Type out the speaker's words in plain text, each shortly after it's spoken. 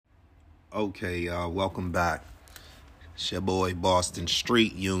Okay, welcome back. It's your boy Boston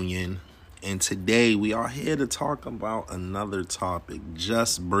Street Union, and today we are here to talk about another topic,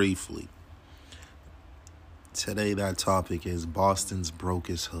 just briefly. Today that topic is Boston's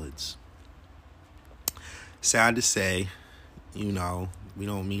brokest hoods. Sad to say, we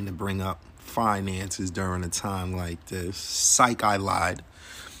don't mean to bring up finances during a time like this. Psych, I lied.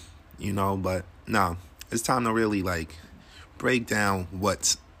 But no, it's time to really break down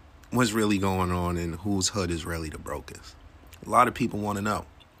what's really going on and whose hood is really the brokest. A lot of people want to know.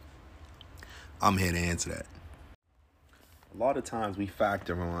 I'm here to answer that. A lot of times we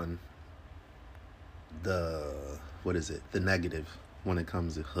factor on the negative when it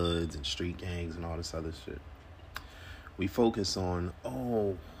comes to hoods and street gangs and all this other shit. We focus on,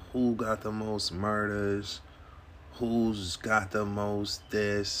 who got the most murders? Who's got the most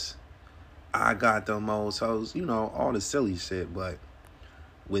this? I got the most hoes, all the silly shit. But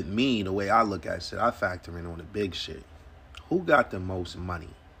with me, the way I look at shit, I factor in on the big shit. Who got the most money?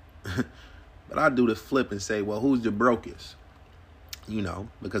 But I do the flip and say, well, who's the brokest?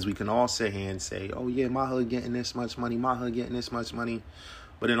 Because we can all sit here and say, oh yeah, my hood getting this much money, my hood getting this much money.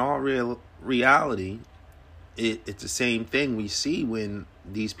 But in all reality, it's the same thing we see when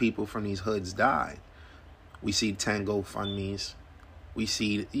these people from these hoods die. We see 10 GoFundMes. We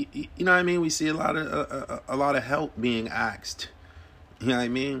see, We see a lot of help being asked. You know what I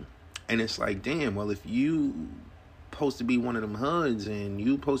mean? And it's like, damn, well, if you supposed to be one of them hoods and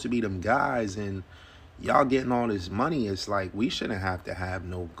you supposed to be them guys and y'all getting all this money, it's like we shouldn't have to have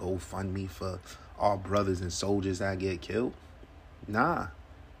no GoFundMe for our brothers and soldiers that get killed. Nah.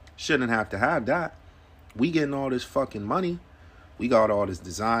 Shouldn't have to have that. We getting all this fucking money. We got all this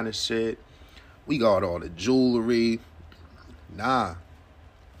designer shit. We got all the jewelry. Nah.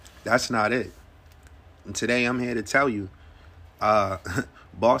 That's not it. And today I'm here to tell you,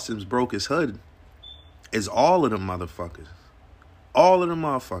 Boston's brokest hood is all of them motherfuckers. All of them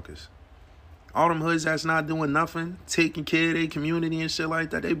motherfuckers. All them hoods that's not doing nothing, taking care of their community and shit like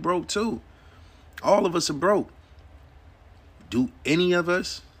that, they broke too. All of us are broke. Do any of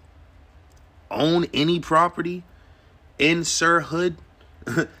us own any property in Sir Hood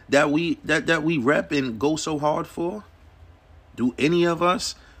that we rep and go so hard for? Do any of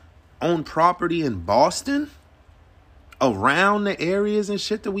us own property in Boston? Around the areas and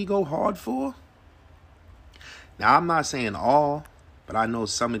shit that we go hard for? Now, I'm not saying all, but I know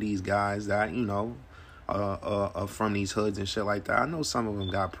some of these guys that, are from these hoods and shit like that. I know some of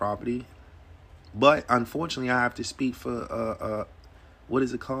them got property. But, unfortunately, I have to speak for, what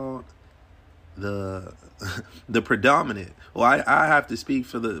is it called? The predominant. Well, I have to speak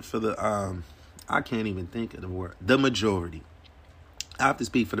for the I can't even think of the word. The majority. I have to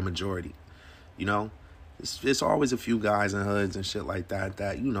speak for the majority, It's always a few guys in hoods and shit like that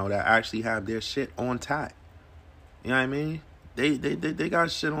that actually have their shit on tap. You know what I mean? They got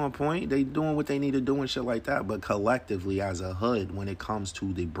shit on point. They doing what they need to do and shit like that. But collectively as a hood, when it comes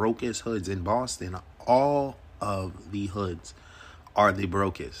to the brokest hoods in Boston, all of the hoods are the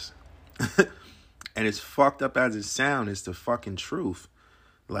brokest. And it's fucked up as it sounds, it's the fucking truth.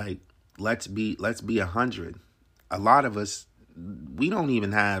 Like, let's be 100. A lot of us, we don't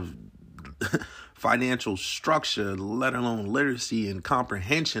even have financial structure, let alone literacy and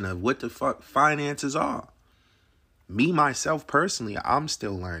comprehension of what the fuck finances are. Me, myself, personally, I'm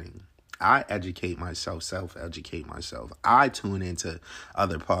still learning. I educate myself, self-educate myself. I tune into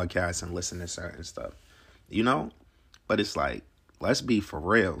other podcasts and listen to certain stuff, But it's like, let's be for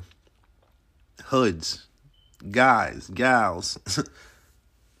real. Hoods, guys, gals,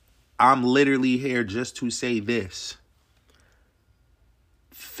 I'm literally here just to say this.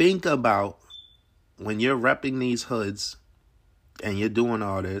 Think about when you're repping these hoods and you're doing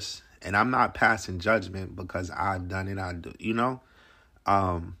all this, and I'm not passing judgment because I've done it,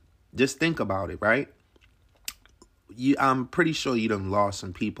 just think about it, right? I'm pretty sure you done lost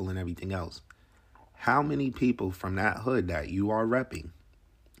some people and everything else. How many people from that hood that you are repping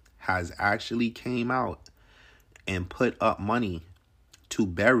has actually came out and put up money to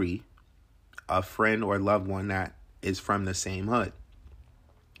bury a friend or loved one that is from the same hood?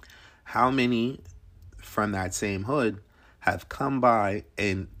 How many from that same hood have come by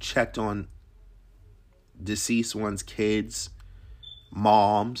and checked on deceased one's kids,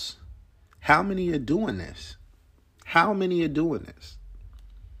 moms? How many are doing this? How many are doing this?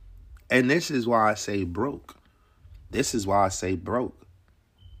 And this is why I say broke. This is why I say broke.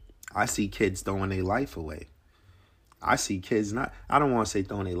 I see kids throwing their life away. I see kids I don't want to say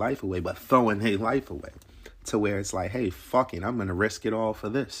throwing their life away, but throwing their life away. To where it's like, hey, fuck it, I'm going to risk it all for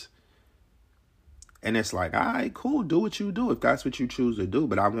this. And it's like, all right, cool, do what you do if that's what you choose to do.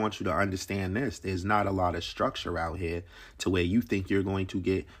 But I want you to understand this. There's not a lot of structure out here to where you think you're going to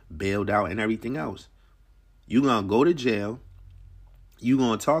get bailed out and everything else. You're going to go to jail. You're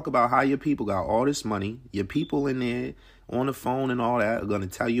going to talk about how your people got all this money. Your people in there on the phone and all that are going to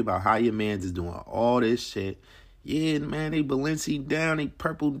tell you about how your man's is doing all this shit. Yeah, man, they Balenci down, they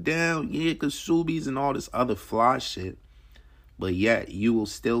purple down. Yeah, Kasubi's and all this other fly shit. But yet, you will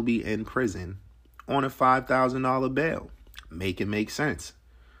still be in prison on a $5,000 bail. Make it make sense.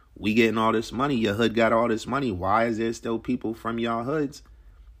 We getting all this money. Your hood got all this money. Why is there still people from y'all hoods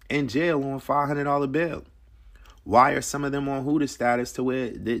in jail on $500 bail? Why are some of them on Hooter status to where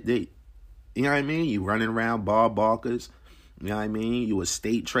they you know what I mean? You running around bar barkers. You know what I mean? You a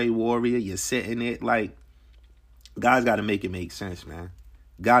state trade warrior. You're sitting it. Like, guys got to make it make sense, man.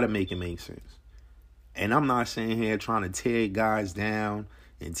 Got to make it make sense. And I'm not sitting here trying to tear guys down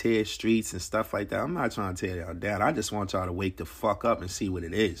and tear streets and stuff like that. I'm not trying to tear y'all down. I just want y'all to wake the fuck up and see what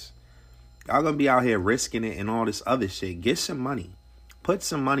it is. Y'all gonna be out here risking it and all this other shit. Get some money. Put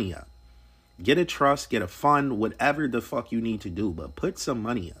some money up. Get a trust, get a fund, whatever the fuck you need to do. But put some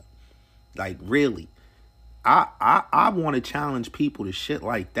money up. Like, really. I want to challenge people to shit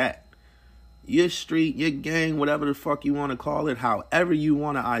like that. Your street, your gang, whatever the fuck you want to call it, however you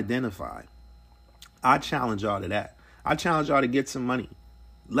want to identify. I challenge y'all to that. I challenge y'all to get some money.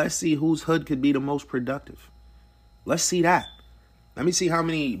 Let's see whose hood could be the most productive. Let's see that. Let me see how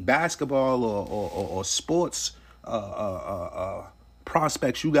many basketball or sports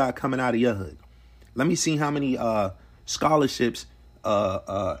prospects you got coming out of your hood. Let me see how many scholarships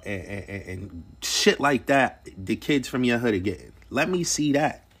and shit like that the kids from your hood are getting. Let me see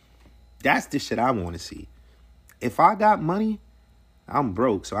that. That's the shit I want to see. If I got money, I'm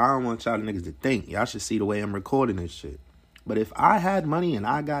broke, so I don't want y'all niggas to think. Y'all should see the way I'm recording this shit. But if I had money and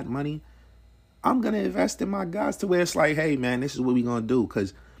I got money, I'm going to invest in my guys to where it's like, hey, man, this is what we going to do.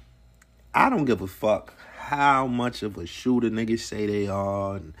 Because I don't give a fuck how much of a shooter niggas say they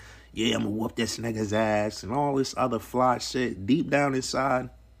are. And, yeah, I'm going to whoop this nigga's ass and all this other fly shit. Deep down inside,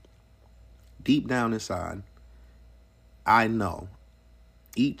 I know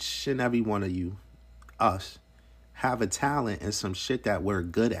each and every one of you, us, have a talent and some shit that we're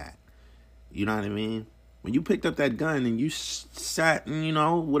good at. You know what I mean? When you picked up that gun and you sat and, you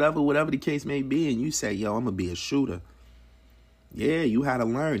know, whatever the case may be, and you say, yo, I'm going to be a shooter. Yeah, you had to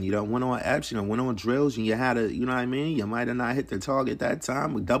learn. You done went on EPS, you done went on drills, and you had to, you know what I mean? You might have not hit the target that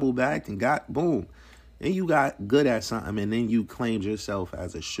time, but double backed and got, boom. And you got good at something, and then you claimed yourself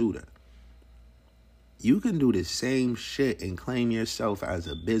as a shooter. You can do the same shit and claim yourself as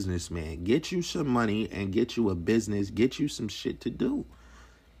a businessman. Get you some money and get you a business. Get you some shit to do.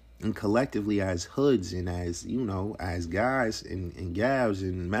 And collectively as hoods and as, you know, as guys and gals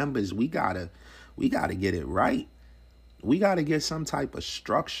and members, we gotta get it right. We gotta get some type of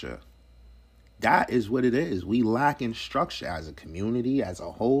structure. That is what it is. We lack in structure as a community, as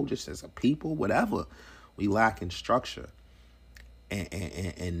a whole, just as a people, whatever. We lack in structure.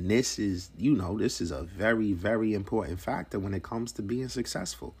 And this is, you know, this is a very, very important factor when it comes to being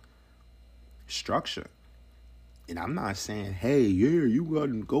successful. Structure. And I'm not saying, hey, yeah, you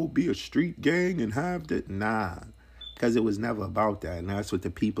gotta go be a street gang and have that. Nah, because it was never about that. And that's what the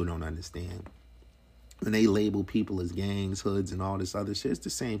people don't understand. When they label people as gangs, hoods, and all this other shit, it's the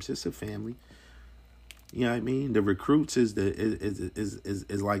same shit. It's a family. You know what I mean? The recruits is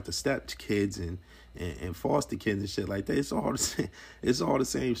like the step kids and foster kids and shit like that. It's all the same. It's all the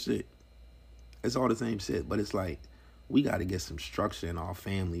same shit. It's all the same shit. But it's like, we got to get some structure in our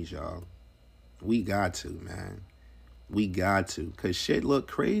families, y'all. We got to, man. We got to. Because shit look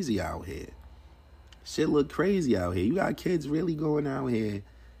crazy out here. Shit look crazy out here. You got kids really going out here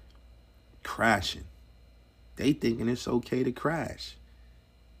crashing. They thinking it's okay to crash.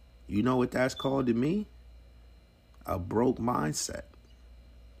 You know what that's called to me? A broke mindset.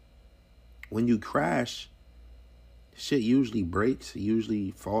 When you crash, shit usually breaks, it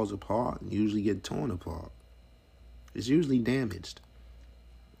usually falls apart, and usually get torn apart. It's usually damaged.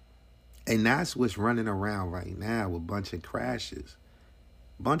 And that's what's running around right now with a bunch of crashes.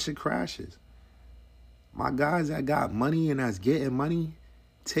 My guys that got money and that's getting money,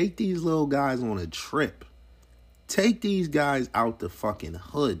 take these little guys on a trip. Take these guys out the fucking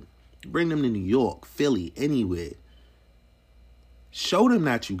hood. Bring them to New York, Philly, anywhere. Show them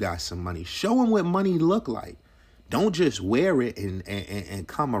that you got some money. Show them what money look like. Don't just wear it and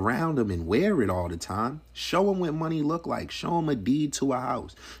come around them and wear it all the time. Show them what money look like. Show them a deed to a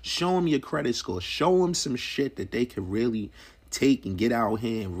house. Show them your credit score. Show them some shit that they can really take and get out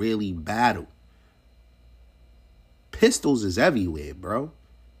here and really battle. Pistols is everywhere, bro.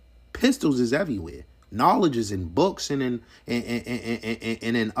 Pistols is everywhere. Knowledge is in books and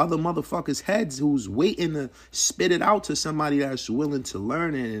in other motherfuckers' heads who's waiting to spit it out to somebody that's willing to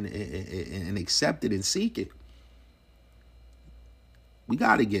learn and accept it and seek it. We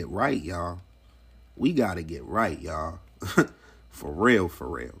got to get right, y'all. We got to get right, y'all. For real, for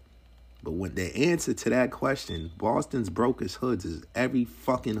real. But when the answer to that question, Boston's brokest hoods is every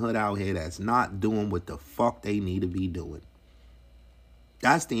fucking hood out here that's not doing what the fuck they need to be doing.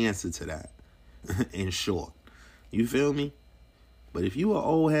 That's the answer to that, in short. You feel me? But if you an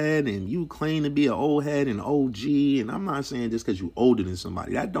old head and you claim to be an old head and OG, and I'm not saying just because you older than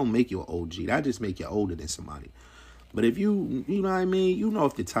somebody, that don't make you an OG. That just make you older than somebody. But if you know what I mean? You know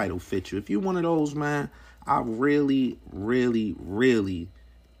if the title fits you. If you one of those, man, I really, really, really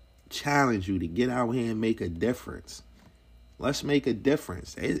challenge you to get out here and make a difference. Let's make a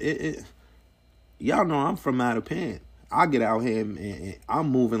difference. Y'all know I'm from Mattapan. I get out here and I'm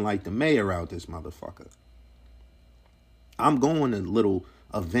moving like the mayor out this motherfucker. I'm going to little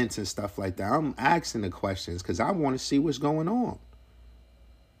events and stuff like that. I'm asking the questions because I want to see what's going on.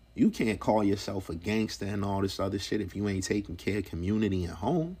 You can't call yourself a gangster and all this other shit if you ain't taking care of community and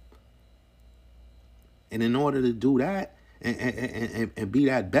home. And in order to do that and be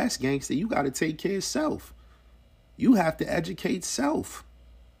that best gangster, you got to take care of self. You have to educate self.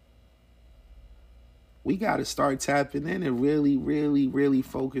 We got to start tapping in and really, really, really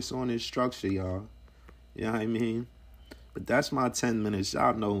focus on this structure, y'all. You know what I mean? But that's my 10 minutes.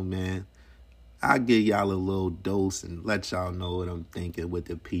 Y'all know, man. I'll give y'all a little dose and let y'all know what I'm thinking, what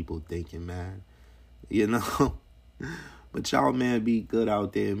the people thinking, man. You know? But y'all, man, be good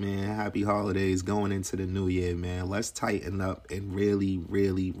out there, man. Happy holidays going into the new year, man. Let's tighten up and really,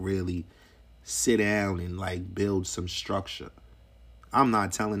 really, really sit down and, like, build some structure. I'm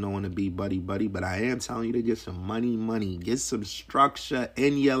not telling no one to be buddy-buddy, but I am telling you to get some money. Get some structure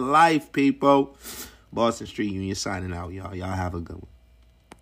in your life, people. Boston Street Union signing out, y'all. Y'all have a good one.